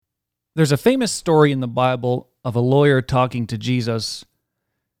There's a famous story in the Bible of a lawyer talking to Jesus,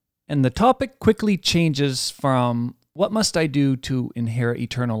 and the topic quickly changes from what must I do to inherit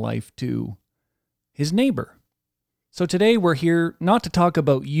eternal life to his neighbor. So today we're here not to talk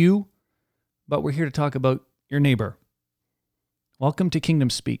about you, but we're here to talk about your neighbor. Welcome to Kingdom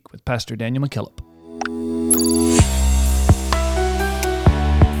Speak with Pastor Daniel McKillop.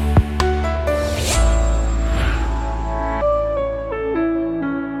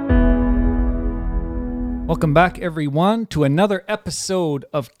 Welcome back, everyone, to another episode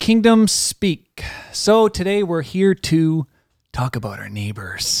of Kingdom Speak. So today we're here to talk about our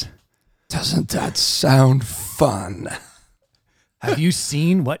neighbors. Doesn't that sound fun? Have you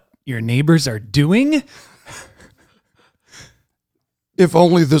seen what your neighbors are doing? If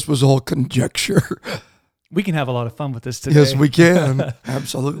only this was all conjecture. We can have a lot of fun with this today. Yes, we can.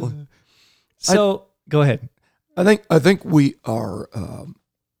 Absolutely. So, go ahead. I think we are.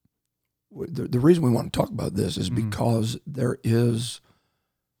 The reason we want to talk about this is because there is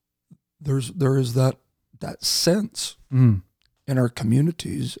that sense in our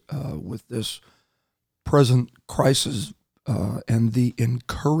communities with this present crisis and the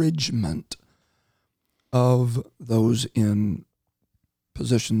encouragement of those in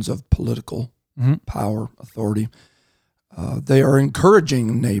positions of political power, authority. They are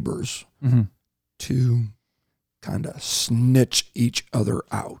encouraging neighbors to kind of snitch each other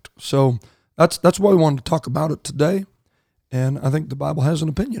out. So that's why we wanted to talk about it today, and I think the Bible has an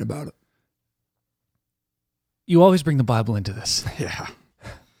opinion about it. You always bring the Bible into this. Yeah,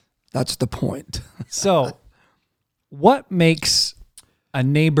 that's the point. So, what makes a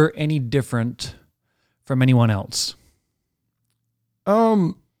neighbor any different from anyone else?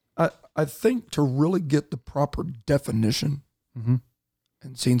 I think to really get the proper definition, and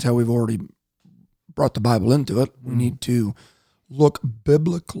seeing how we've already brought the Bible into it, we need to look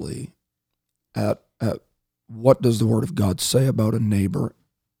biblically at what does the Word of God say about a neighbor,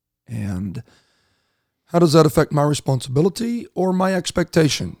 and how does that affect my responsibility or my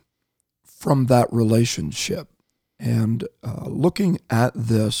expectation from that relationship. And looking at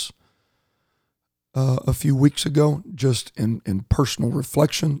this a few weeks ago, just in personal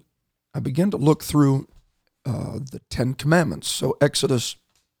reflection, I began to look through the Ten Commandments. So Exodus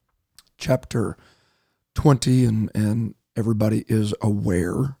chapter 20, and everybody is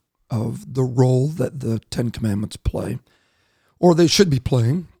aware of the role that the Ten Commandments play, or they should be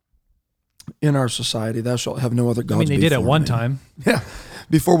playing in our society. Thou shalt have no other gods before me. They did at one time. Yeah,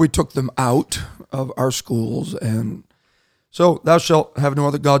 before we took them out of our schools. And so, thou shalt have no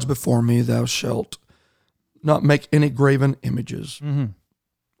other gods before me. Thou shalt not make any graven images. And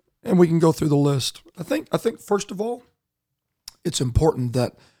we can go through the list. I think first of all, it's important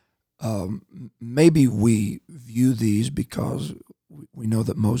that maybe we view these because we know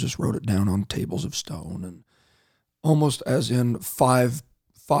that Moses wrote it down on tables of stone, and almost as in 5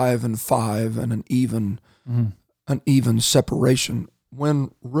 and 5 and an even separation,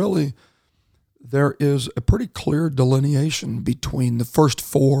 when really there is a pretty clear delineation between the first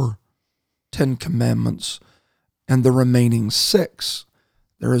 4 Ten Commandments and the remaining 6.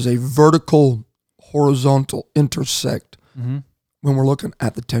 There is a vertical, horizontal intersect when we're looking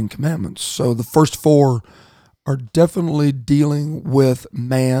at the Ten Commandments. So the first 4 are definitely dealing with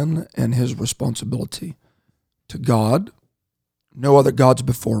man and his responsibility to God. No other gods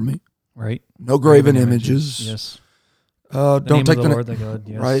before me. Right. No graven images. Yes. Don't take the Lord thy God.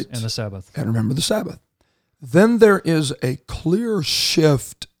 Yes. Right. And the Sabbath. And remember the Sabbath. Then there is a clear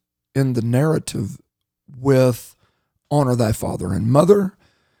shift in the narrative with honor thy father and mother.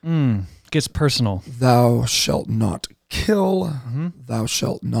 Gets personal. Thou shalt not kill. Thou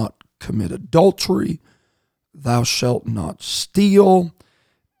shalt not commit adultery. Thou shalt not steal.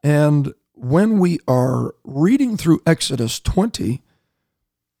 And when we are reading through Exodus 20,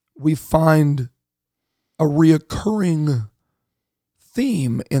 we find a reoccurring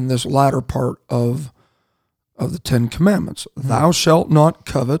theme in this latter part of the Ten Commandments. Thou shalt not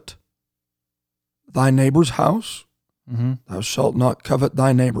covet thy neighbor's house. Thou shalt not covet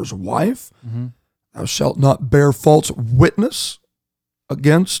thy neighbor's wife. Thou shalt not bear false witness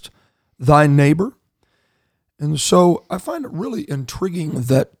against thy neighbor. And so I find it really intriguing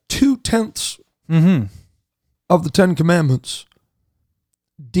that 2/10 of the Ten Commandments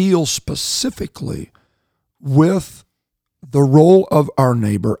deal specifically with the role of our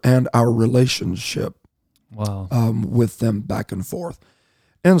neighbor and our relationship with them back and forth.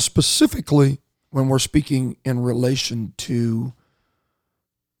 And specifically, when we're speaking in relation to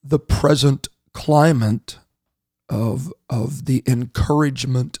the present climate of the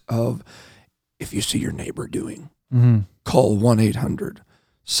encouragement of, if you see your neighbor doing, call 1-800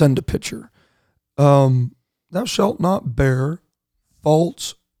 send a picture. Thou shalt not bear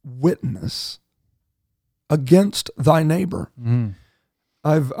false witness against thy neighbor. Mm.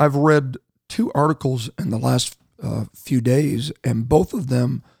 I've read 2 articles in the last few days, and both of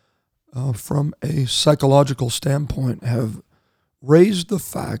them, from a psychological standpoint, have raised the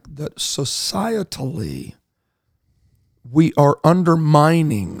fact that societally we are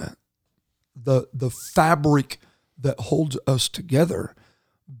undermining the fabric that holds us together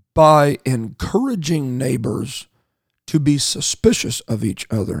by encouraging neighbors to be suspicious of each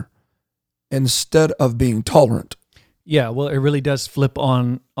other instead of being tolerant. Yeah, well, it really does flip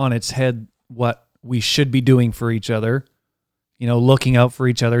on its head what we should be doing for each other. You know, looking out for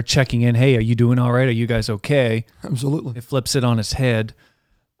each other, checking in. Hey, are you doing all right? Are you guys okay? Absolutely. It flips it on its head.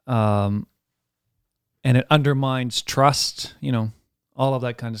 And it undermines trust, you know, all of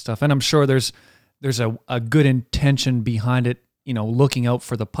that kind of stuff. And I'm sure there's a good intention behind it, you know, looking out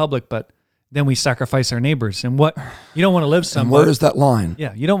for the public, but then we sacrifice our neighbors. And what, you don't want to live And somewhere. where is that line?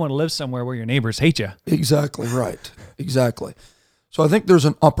 Yeah, you don't want to live somewhere where your neighbors hate you. Exactly right. Exactly. So I think there's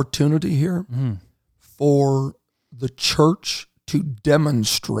an opportunity here for the church to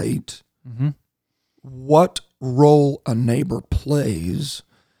demonstrate what role a neighbor plays.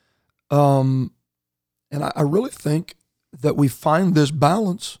 And I really think that we find this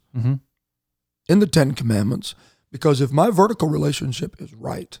balance in the 10 Commandments, because if my vertical relationship is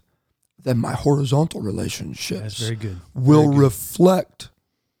right, then my horizontal relationships That's very good. will Very good. reflect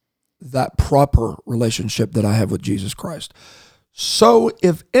that proper relationship that I have with Jesus Christ. So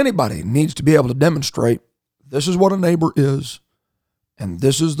if anybody needs to be able to demonstrate this is what a neighbor is, and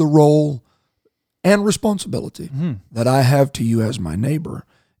this is the role and responsibility that I have to you as my neighbor,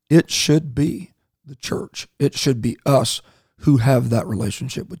 it should be the church. It should be us who have that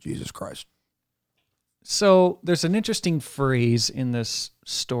relationship with Jesus Christ. So there's an interesting phrase in this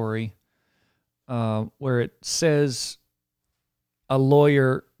story where it says a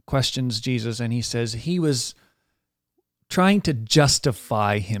lawyer questions Jesus, and he says he was trying to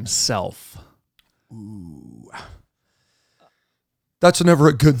justify himself. Ooh. That's never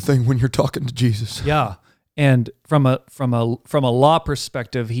a good thing when you're talking to Jesus. Yeah. And from a law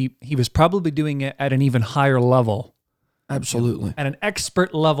perspective, he was probably doing it at an even higher level. Absolutely. At an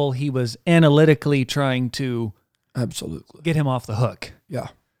expert level, he was analytically trying to Absolutely. get him off the hook. Yeah.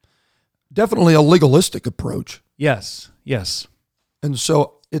 Definitely a legalistic approach. Yes, yes. And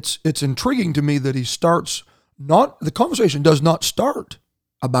so it's intriguing to me that he starts the conversation does not start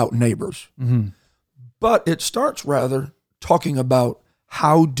about neighbors, but it starts rather talking about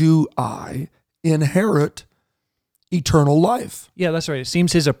how do I inherit eternal life? Yeah, that's right. It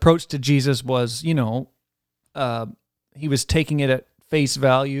seems his approach to Jesus was, you know, he was taking it at face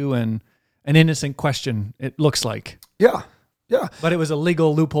value and an innocent question, it looks like. Yeah, yeah. But it was a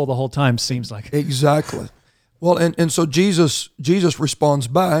legal loophole the whole time, seems like. Exactly. Well, and so Jesus responds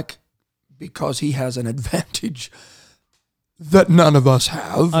back because he has an advantage that none of us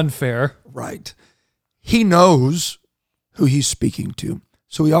have. Unfair. Right. He knows who he's speaking to.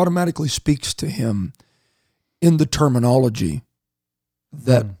 So he automatically speaks to him in the terminology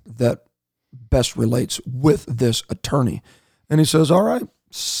that best relates with this attorney. And he says, all right,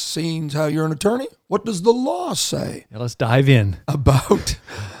 seeing how you're an attorney, what does the law say Yeah, let's dive in. about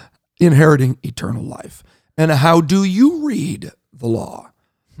inheriting eternal life? And how do you read the law?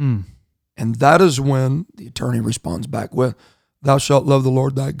 And that is when the attorney responds back with, thou shalt love the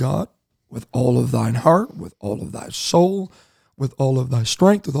Lord thy God with all of thine heart, with all of thy soul, with all of thy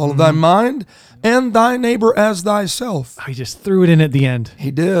strength, with all of thy mind, and thy neighbor as thyself. He just threw it in at the end.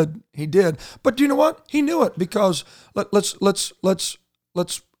 He did. But do you know what? He knew it, because let's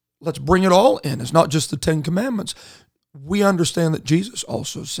bring it all in. It's not just the 10 Commandments. We understand that Jesus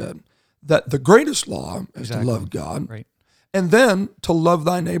also said that the greatest law is to love God, Right. and then to love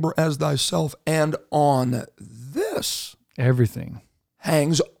thy neighbor as thyself. And on this Everything.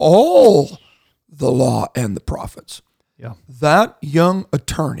 hangs all the law and the prophets. Yeah. That young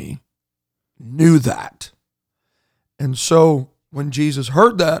attorney knew that. And so when Jesus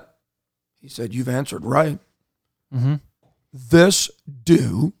heard that, he said, you've answered right. This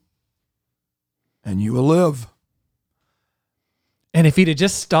do, and you will live. And if he'd have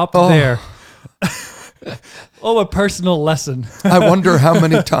just stopped there, a personal lesson. I wonder how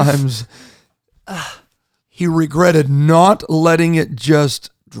many times he regretted not letting it just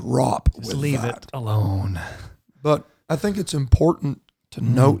drop Just with leave that. it alone. But I think it's important to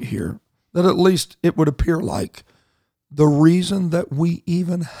note here that at least it would appear like the reason that we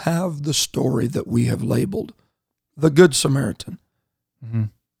even have the story that we have labeled the Good Samaritan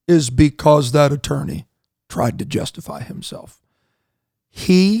is because that attorney tried to justify himself.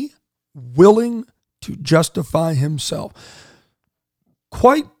 He willing to justify himself.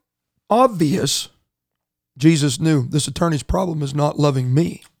 Quite obvious, Jesus knew this attorney's problem is not loving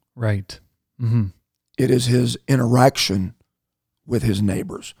me. Right. Mm-hmm. It is his interaction with his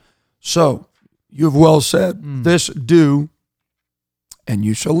neighbors. So, you have well said, this do, and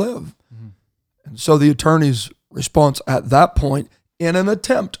you shall live. Mm-hmm. And so the attorney's response at that point, in an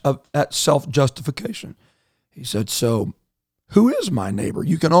attempt at self-justification, he said, so who is my neighbor?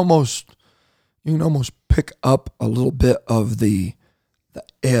 You can almost pick up a little bit of the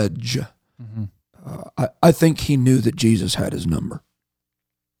edge. Mm-hmm. I think he knew that Jesus had his number.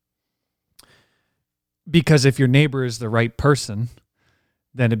 Because if your neighbor is the right person,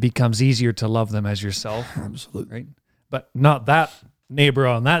 then it becomes easier to love them as yourself. Absolutely. Right? But not that neighbor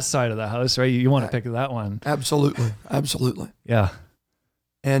on that side of the house, right? You want to pick that one. Absolutely. Absolutely. Yeah.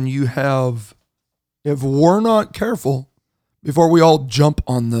 And you have, if we're not careful, before we all jump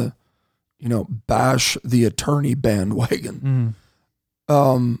on the, bash the attorney bandwagon,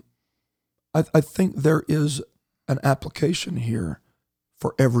 I think there is an application here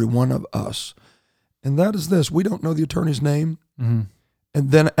for every one of us. And that is this: we don't know the attorney's name. Mm-hmm.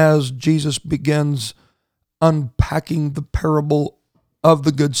 And then as Jesus begins unpacking the parable of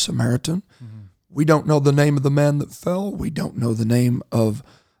the Good Samaritan, we don't know the name of the man that fell. We don't know the name of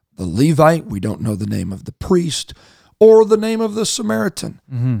the Levite. We don't know the name of the priest or the name of the Samaritan.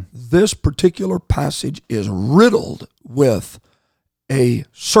 Mm-hmm. This particular passage is riddled with a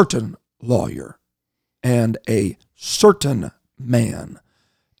certain lawyer and a certain man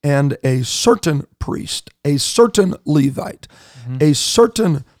and a certain priest, a certain Levite, a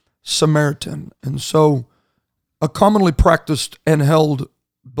certain Samaritan. And so a commonly practiced and held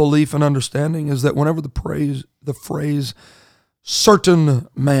belief and understanding is that whenever the phrase certain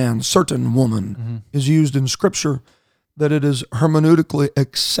man, certain woman is used in Scripture, that it is hermeneutically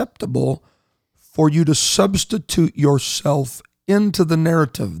acceptable for you to substitute yourself into the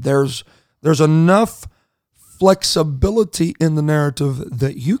narrative. There's enough flexibility in the narrative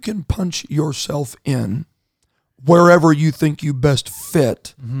that you can punch yourself in wherever you think you best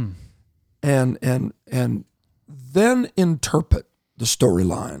fit, and then interpret the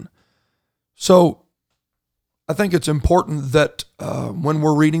storyline. So I think it's important that when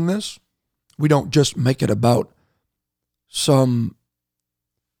we're reading this, we don't just make it about some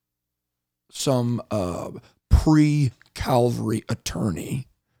pre-Calvary attorney.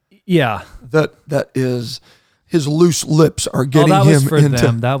 Yeah. That is, his loose lips are getting that him was for into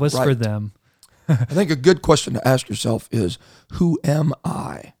them. That was right. for them. I think a good question to ask yourself is, who am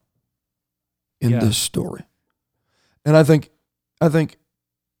I in this story? And I think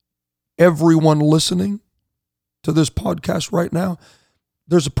everyone listening to this podcast right now,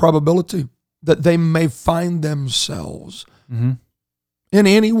 there's a probability that they may find themselves in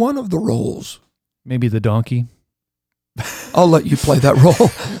any one of the roles. Maybe the donkey. I'll let you play that role.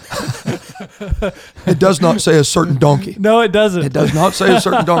 It does not say a certain donkey. No, it doesn't. It does not say a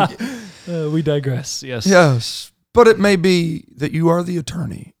certain donkey. We digress, yes. Yes, but it may be that you are the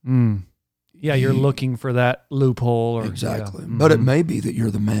attorney. Yeah, you're looking for that loophole. Exactly. Yeah. But it may be that you're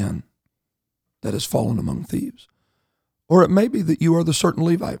the man that has fallen among thieves. Or it may be that you are the certain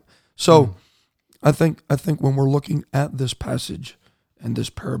Levite. So I think when we're looking at this passage and this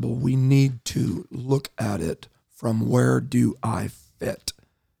parable, we need to look at it from where do I fit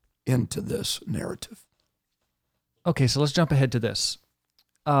into this narrative. Okay, so let's jump ahead to this.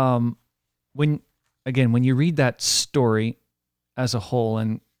 When you read that story as a whole,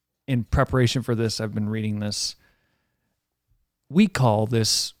 and in preparation for this, I've been reading this, we call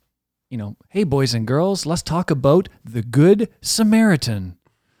this, hey, boys and girls, let's talk about the Good Samaritan.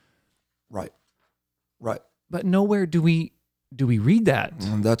 Right. But nowhere do we read that.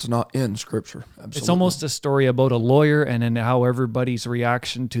 And that's not in Scripture. Absolutely. It's almost a story about a lawyer and then how everybody's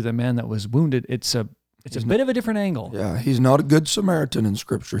reaction to the man that was wounded. It's a bit of a different angle. Yeah, he's not a good Samaritan in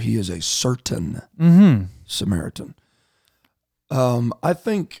Scripture. He is a certain Samaritan. I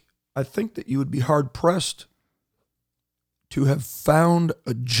think that you would be hard pressed to have found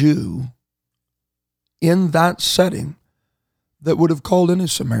a Jew in that setting that would have called any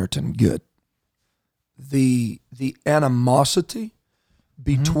Samaritan good. The animosity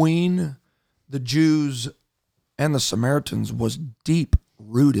between the Jews and the Samaritans was deep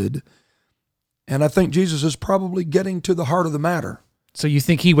rooted. And I think Jesus is probably getting to the heart of the matter. So you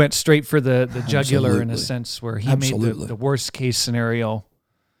think he went straight for the jugular Absolutely. in a sense, where he made the worst case scenario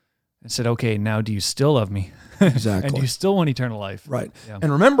and said, okay, now do you still love me? Exactly. And do you still want eternal life? Right. Yeah.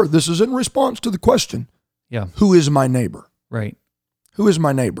 And remember, this is in response to the question, Yeah. who is my neighbor? Right. Who is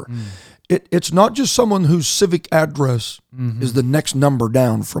my neighbor? It's not just someone whose civic address is the next number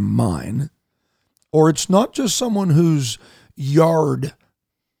down from mine, or it's not just someone whose yard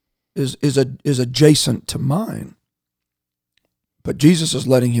is adjacent to mine. But Jesus is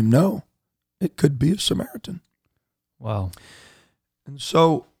letting him know it could be a Samaritan. Wow. And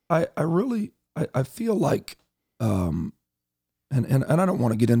so I really feel like, and I don't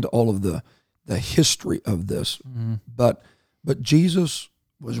want to get into all of the history of this, but Jesus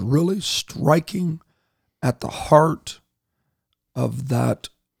was really striking at the heart of that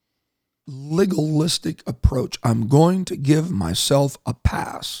legalistic approach. I'm going to give myself a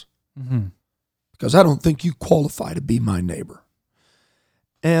pass because I don't think you qualify to be my neighbor.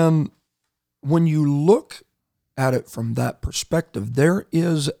 And when you look at it from that perspective, there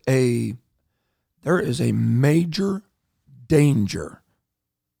is a major danger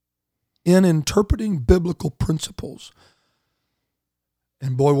in interpreting biblical principles.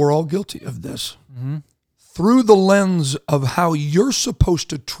 And boy, we're all guilty of this. Through the lens of how you're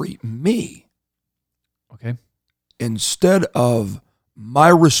supposed to treat me. Okay. Instead of my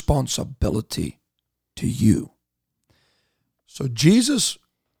responsibility to you. So Jesus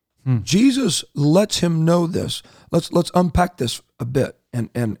lets him know this. Let's unpack this a bit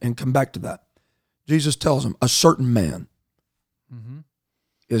and come back to that. Jesus tells him a certain man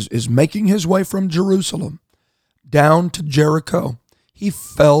is making his way from Jerusalem down to Jericho. He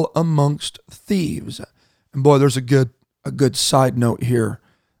fell amongst thieves. And boy, there's a good side note here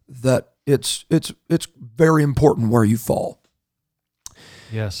that it's very important where you fall.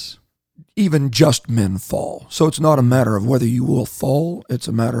 Yes. Even just men fall. So it's not a matter of whether you will fall, it's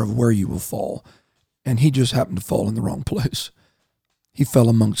a matter of where you will fall. And he just happened to fall in the wrong place. He fell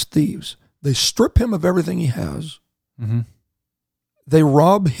amongst thieves. They strip him of everything he has. They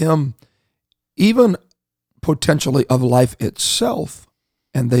rob him even potentially of life itself,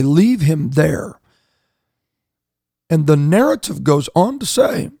 and they leave him there. And the narrative goes on to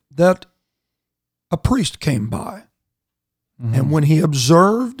say that a priest came by, and when he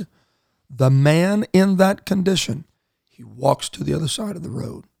observed the man in that condition, he walks to the other side of the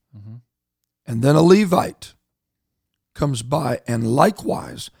road. And then a Levite comes by, and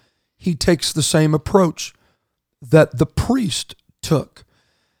likewise, he takes the same approach that the priest took.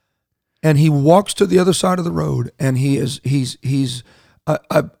 And he walks to the other side of the road, and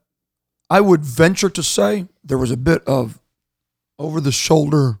I would venture to say there was a bit of over the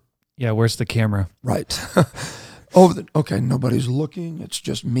shoulder. Yeah, where's the camera? Right. Okay, nobody's looking. It's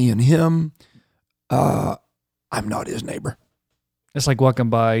just me and him. I'm not his neighbor. It's like walking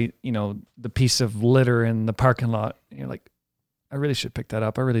by, the piece of litter in the parking lot. And you're like, I really should pick that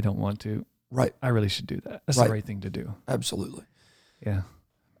up. I really don't want to. Right. I really should do that. That's Right. the right thing to do. Absolutely. Yeah.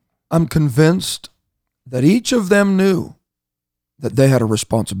 I'm convinced that each of them knew that they had a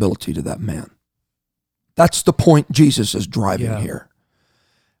responsibility to that man. That's the point Jesus is driving here.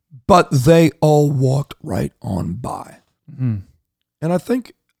 But they all walked right on by. And I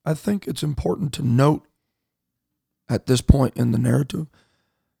think it's important to note at this point in the narrative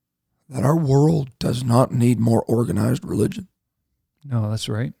that our world does not need more organized religion. No, that's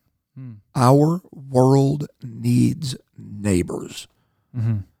right. Our world needs neighbors.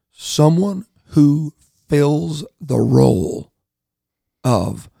 Someone who fills the role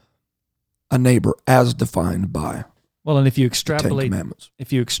of a neighbor as defined by well, and if you the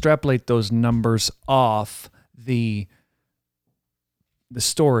Ten extrapolate those numbers off the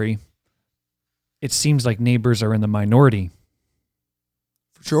story, it seems like neighbors are in the minority.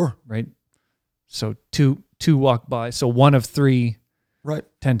 For sure. Right? So two walk by. So one of three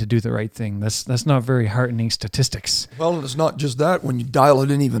tend to do the right thing. That's not very heartening statistics. Well, and it's not just that. When you dial it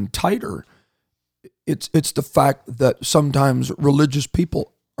in even tighter, it's the fact that sometimes religious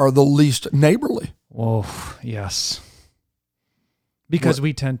people are the least neighborly. Whoa, yes. Because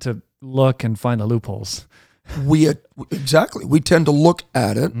we tend to look and find the loopholes. Exactly. We tend to look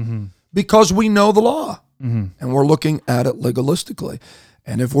at it because we know the law, and we're looking at it legalistically.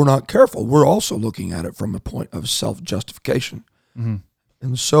 And if we're not careful, we're also looking at it from a point of self-justification.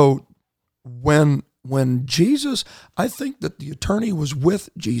 And so when Jesus, I think that the attorney was with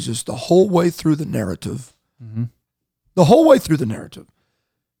Jesus the whole way through the narrative. The whole way through the narrative.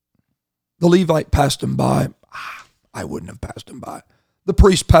 The Levite passed him by. I wouldn't have passed him by. The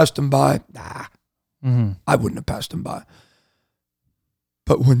priest passed him by. I wouldn't have passed him by.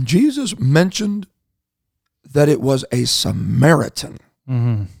 But when Jesus mentioned that it was a Samaritan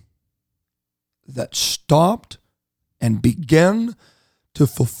that stopped and began to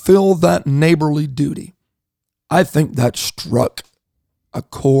fulfill that neighborly duty, I think that struck a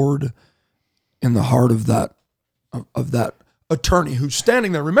chord in the heart of that attorney who's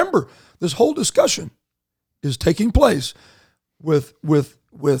standing there. Remember, this whole discussion is taking place with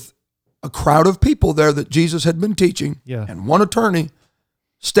a crowd of people there that Jesus had been teaching, and one attorney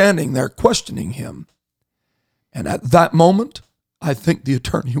standing there questioning him. And at that moment, I think the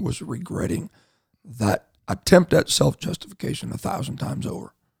attorney was regretting that attempt at self-justification 1,000 times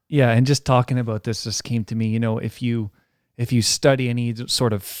over. Yeah, and just talking about this just came to me, you know, if you study any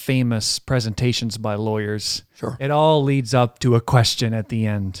sort of famous presentations by lawyers, sure, it all leads up to a question at the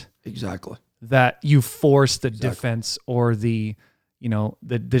end. Exactly. That you force the defense or the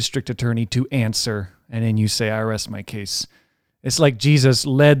district attorney to answer, and then you say, I rest my case. It's like Jesus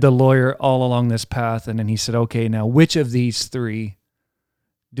led the lawyer all along this path, and then he said, okay, now which of these three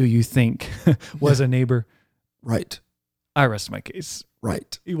do you think was a neighbor? Right. I rest my case.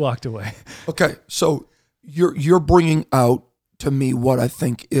 Right. He walked away. Okay, so you're bringing out to me what I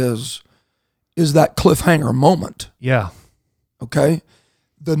think is that cliffhanger moment. Yeah. Okay?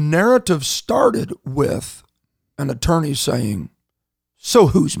 The narrative started with an attorney saying, so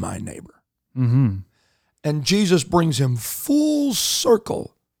who's my neighbor? Mm-hmm. And Jesus brings him full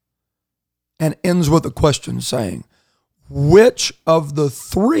circle and ends with a question saying, which of the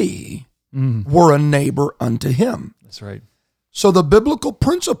three were a neighbor unto him? That's right. So the biblical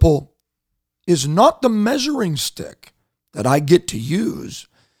principle is not the measuring stick that I get to use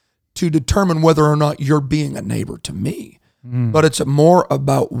to determine whether or not you're being a neighbor to me, but it's more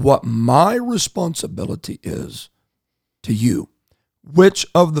about what my responsibility is to you. Which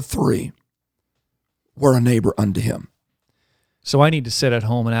of the three were a neighbor unto him? So I need to sit at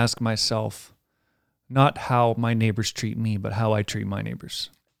home and ask myself, not how my neighbors treat me, but how I treat my neighbors.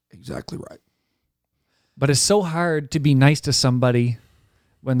 Exactly right. But it's so hard to be nice to somebody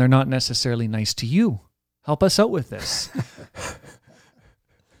when they're not necessarily nice to you. Help us out with this.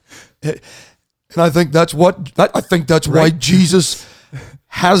 And I think that's why Jesus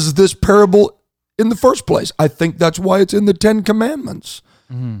has this parable in the first place. I think that's why it's in the 10 Commandments.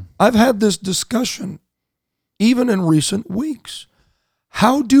 I've had this discussion even in recent weeks.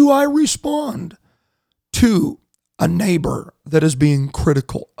 How do I respond to a neighbor that is being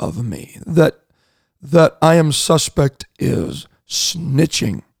critical of me, that I am suspect is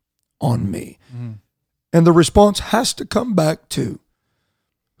snitching on me? And the response has to come back to,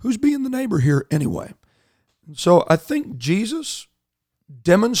 who's being the neighbor here anyway? So I think Jesus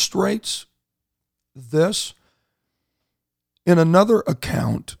demonstrates this in another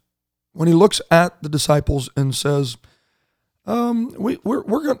account when he looks at the disciples and says,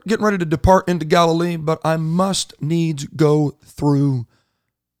 we're getting ready to depart into Galilee, but I must needs go through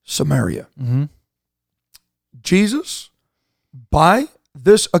Samaria. Jesus, by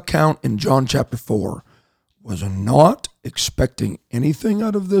this account in John chapter 4, was not expecting anything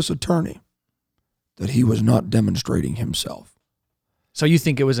out of this attorney that he was not demonstrating himself. So you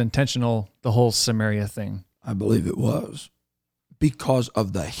think it was intentional, the whole Samaria thing? I believe it was, because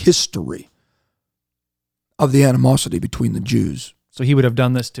of the history of the animosity between the Jews. So he would have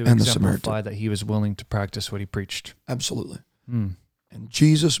done this to and exemplify that he was willing to practice what he preached. Absolutely. And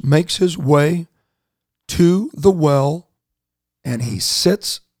Jesus makes his way to the well, and he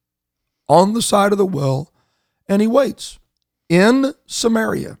sits on the side of the well, and he waits in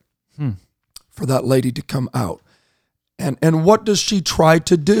Samaria for that lady to come out. And what does she try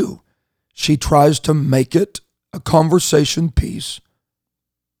to do? She tries to make it a conversation piece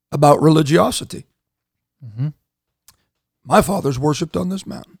about religiosity. My fathers worshipped on this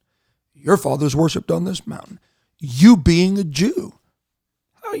mountain. Your fathers worshipped on this mountain. You being a Jew,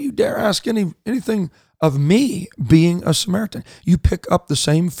 how you dare ask anything of me being a Samaritan? You pick up the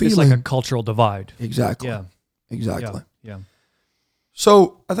same feeling. It's like a cultural divide. Exactly. Yeah. Exactly. Yeah.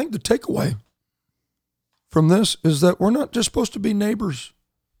 So I think the takeaway from this is that we're not just supposed to be neighbors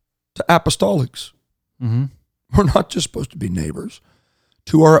to apostolics. We're not just supposed to be neighbors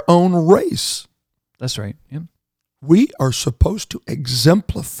to our own race. That's right. Yeah. We are supposed to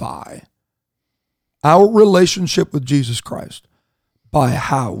exemplify our relationship with Jesus Christ by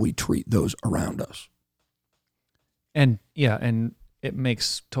how we treat those around us. And it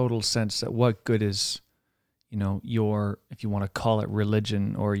makes total sense that what good is, your, if you want to call it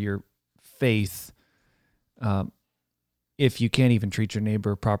religion or your faith, if you can't even treat your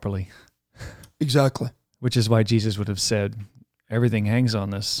neighbor properly. Exactly. Which is why Jesus would have said, everything hangs on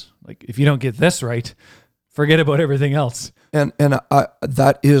this. Like, if you don't get this right, forget about everything else. And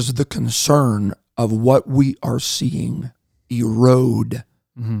that is the concern of what we are seeing erode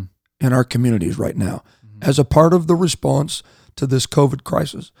in our communities right now as a part of the response to this COVID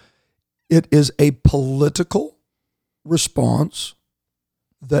crisis. It is a political response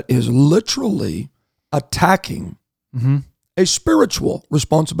that is literally attacking a spiritual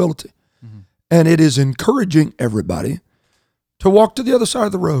responsibility. And it is encouraging everybody to walk to the other side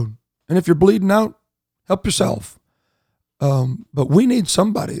of the road. And if you're bleeding out, help yourself. But we need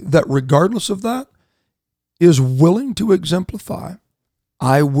somebody that, regardless of that, is willing to exemplify,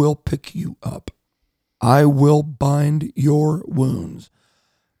 I will pick you up. I will bind your wounds.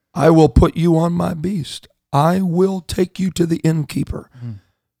 I will put you on my beast. I will take you to the innkeeper.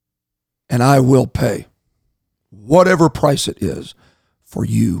 And I will pay whatever price it is for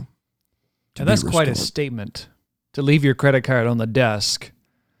you to And that's be quite a restored. statement, to leave your credit card on the desk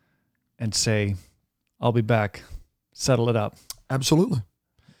and say, I'll be back, settle it up. Absolutely.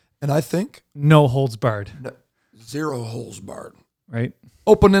 And I think No holds barred, zero holes barred. right?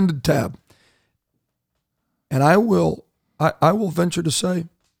 Open-ended tab. And I will venture to say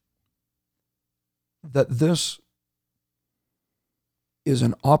that this is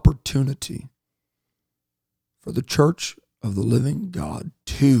an opportunity for the Church of the Living God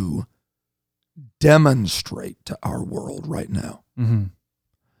to demonstrate to our world right now.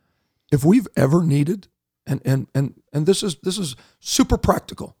 If we've ever needed, and this is super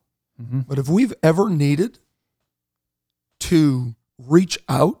practical, but if we've ever needed to reach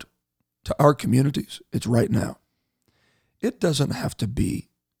out to our communities, it's right now. It doesn't have to be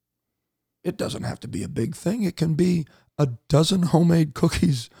a big thing. It can be a dozen homemade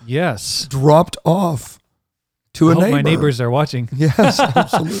cookies Yes. dropped off to I a hope neighbor. my neighbors are watching. Yes,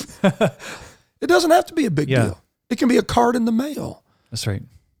 absolutely. It doesn't have to be a big Yeah. deal. It can be a card in the mail. That's right.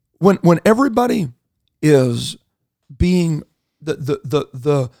 When everybody is being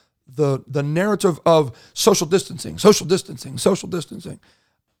the narrative of social distancing,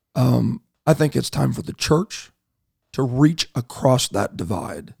 I think it's time for the church to reach across that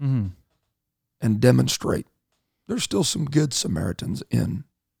divide and demonstrate there's still some good Samaritans in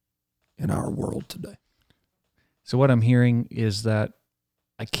our world today. So what I'm hearing is that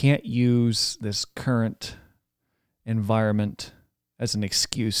I can't use this current environment as an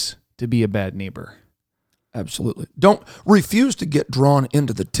excuse to be a bad neighbor. Absolutely. Don't refuse to get drawn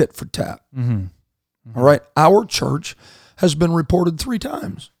into the tit for tat. All right. Our church has been reported 3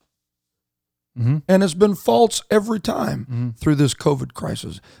 times. And it's been false every time through this COVID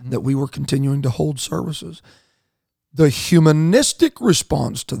crisis that we were continuing to hold services. The humanistic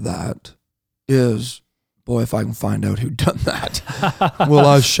response to that is, boy, if I can find out who done that, well,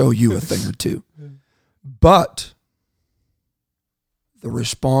 I'll show you a thing or two. But the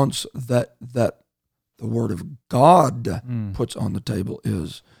response that the Word of God puts on the table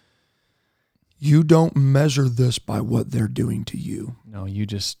is, you don't measure this by what they're doing to you. No, you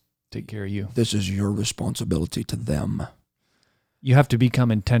just take care of you. This is your responsibility to them. You have to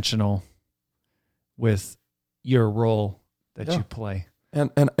become intentional with your role that you play.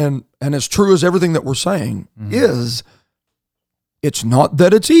 And as true as everything that we're saying is, it's not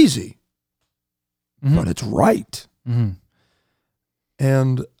that it's easy, but it's right.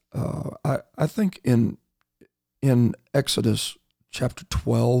 And I think in Exodus chapter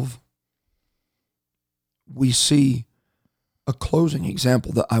 12, we see a closing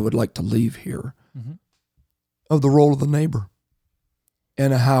example that I would like to leave here of the role of the neighbor,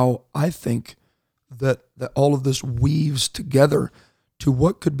 and how I think that all of this weaves together to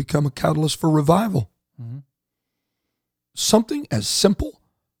what could become a catalyst for revival. Something as simple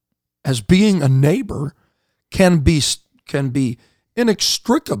as being a neighbor can be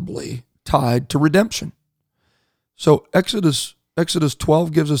inextricably tied to redemption. So Exodus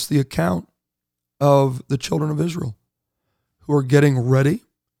 12 gives us the account of the children of Israel who are getting ready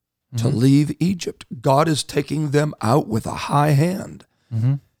to leave Egypt. God is taking them out with a high hand.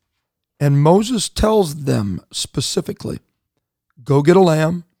 And Moses tells them specifically, go get a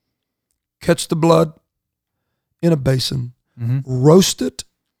lamb, catch the blood in a basin, roast it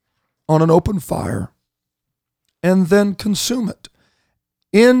on an open fire, and then consume it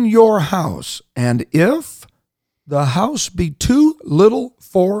in your house. And if the house be too little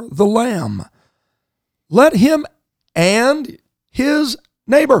for the lamb, let him and his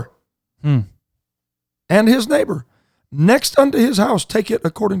neighbor next unto his house take it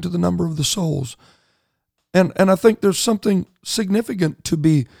according to the number of the souls. And I think there's something significant to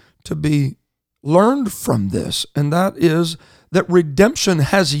be learned from this, and that is that redemption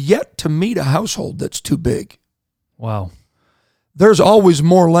has yet to meet a household that's too big. Wow. There's always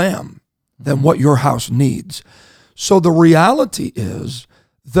more lamb than what your house needs. So the reality is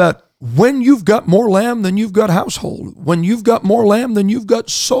that when you've got more lamb than you've got household, when you've got more lamb than you've got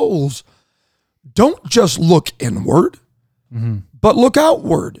souls, don't just look inward, but look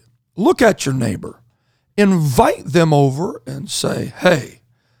outward. Look at your neighbor. Invite them over and say, hey,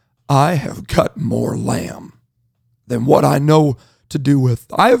 I have got more lamb than what I know to do with.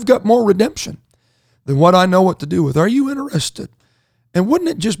 I have got more redemption than what I know what to do with. Are you interested? And wouldn't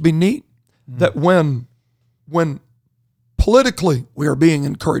it just be neat that when politically we are being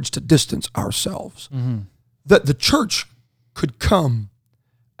encouraged to distance ourselves, that the church could come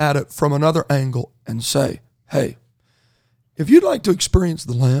at it from another angle and say, hey, if you'd like to experience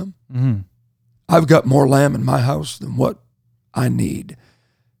the Lamb, I've got more lamb in my house than what I need.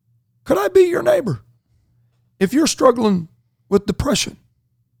 Could I be your neighbor? If you're struggling with depression,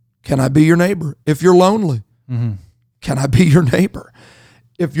 can I be your neighbor? If you're lonely, can I be your neighbor?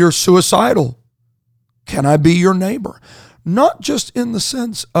 If you're suicidal, can I be your neighbor? Not just in the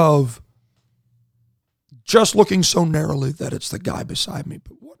sense of just looking so narrowly that it's the guy beside me,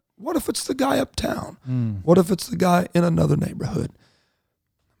 but what if it's the guy uptown? What if it's the guy in another neighborhood?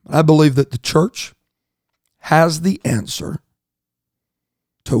 I believe that the church has the answer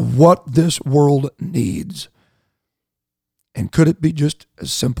to what this world needs. And could it be just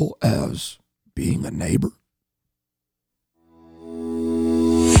as simple as being a neighbor?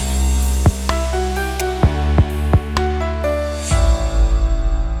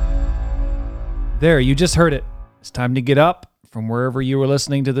 There, you just heard it. It's time to get up from wherever you were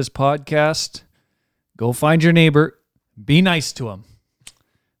listening to this podcast. Go find your neighbor. Be nice to him.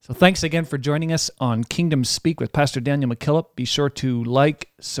 So thanks again for joining us on Kingdom Speak with Pastor Daniel McKillop. Be sure to like,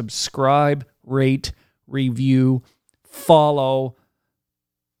 subscribe, rate, review, follow,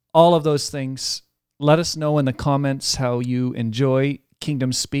 all of those things. Let us know in the comments how you enjoy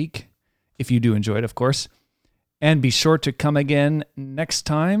Kingdom Speak, if you do enjoy it, of course. And be sure to come again next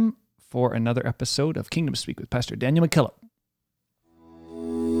time for another episode of Kingdom Speak with Pastor Daniel McKillop.